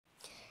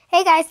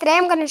Hey guys, today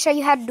I'm going to show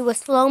you how to do a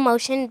slow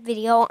motion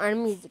video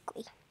on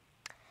Musical.ly.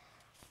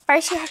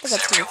 First you have to go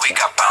to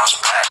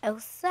Musical.ly. Oh,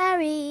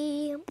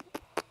 sorry.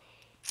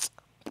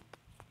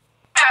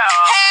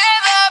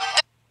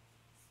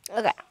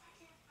 Okay.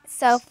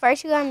 So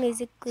first you go on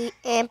Musical.ly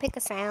and pick a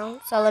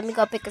sound. So let me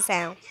go pick a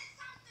sound.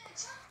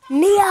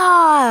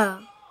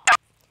 Nia!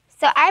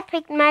 So I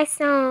picked my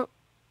song.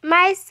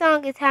 My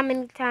song is How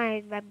Many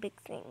Times by Big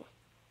Sing.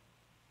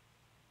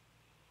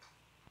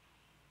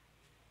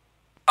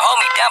 Hold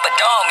me down, but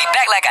don't hold me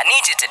back like I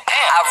need you to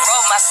damn. I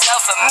wrote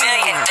myself $1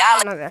 million.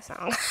 I know that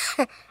song.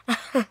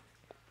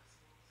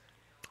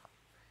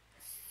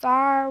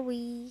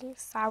 Sorry.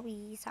 I'm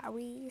ice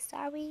plays all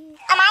day,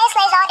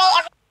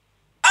 every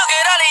Look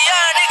at all the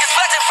young niggas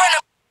flexing from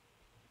the.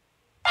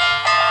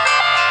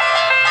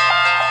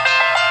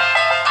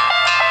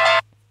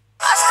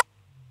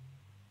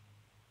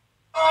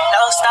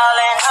 No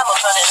stalling, I'ma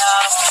put it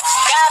off.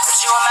 God put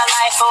you in my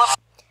life for.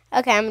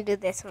 Okay, I'm gonna do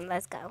this one.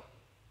 Let's go.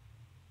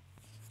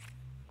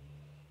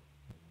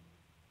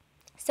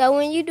 So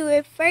when you do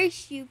it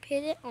first, you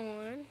put it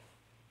on,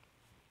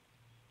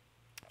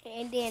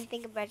 and then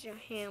think about your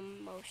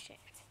hand motions.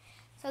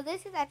 So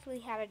this is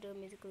actually how to do it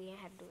Musical.ly and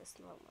how to do it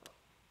slow-mo.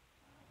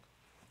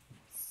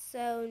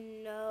 So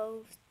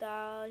no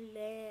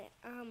stalling,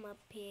 I'ma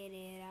put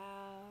it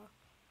all.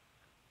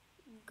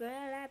 Girl,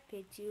 I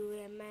put you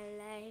in my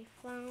life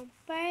on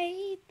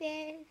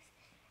purpose.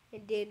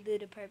 And then do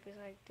the purpose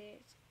like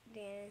this.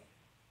 Then,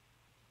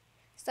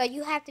 so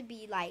you have to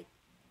be like,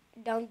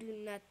 don't do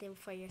nothing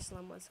for your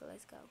slow-mo. So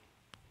let's go.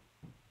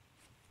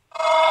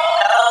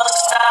 No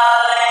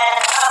stalling,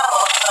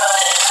 I'ma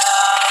put it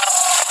off.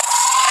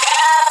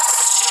 God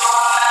put you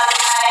in my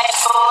life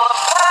for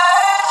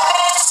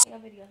purpose.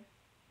 Video.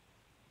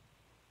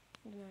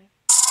 We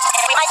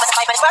might bust a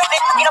fight, but it's worth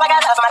it. You know I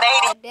got love for my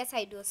baby. That's how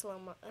you do a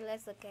slow-mo.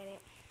 Let's look at it.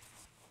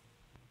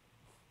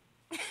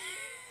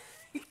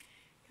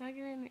 Can I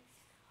get in it?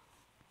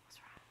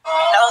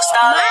 No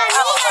stalling,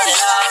 I'ma put it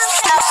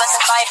off. God bust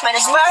a fight, but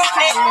it's worth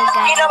it.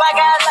 You know I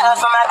got love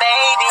for my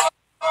baby.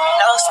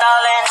 No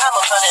stalling, I'ma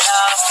put it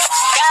off.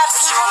 God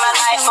put you in my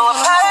life for a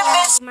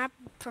purpose. My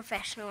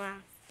professional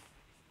round.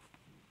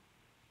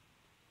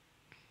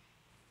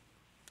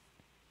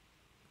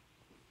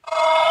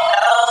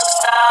 No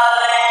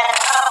stalling,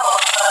 I'ma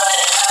put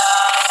it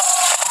off.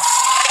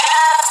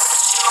 God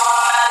put you in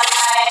my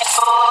life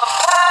for a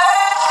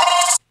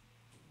purpose.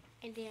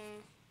 And then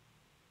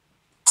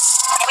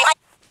And we might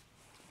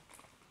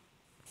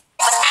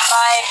bust a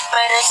fight,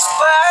 but it's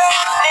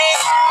worth it.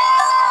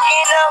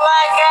 You know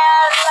I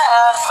got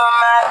love for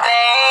my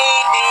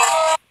baby.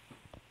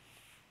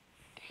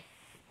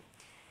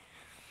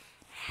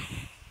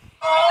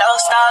 No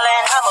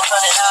stalling, I'ma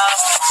put it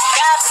off.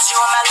 God put you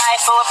in my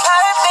life for a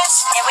purpose.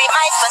 And we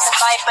might bust a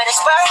fight, but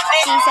it's worth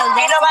it. see, so You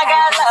that's know I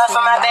got love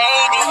for my I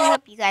baby. really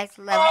hope you guys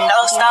love this No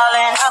video.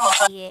 stalling, I'ma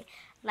put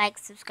Like,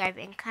 subscribe,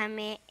 and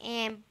comment,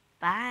 and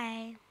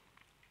bye.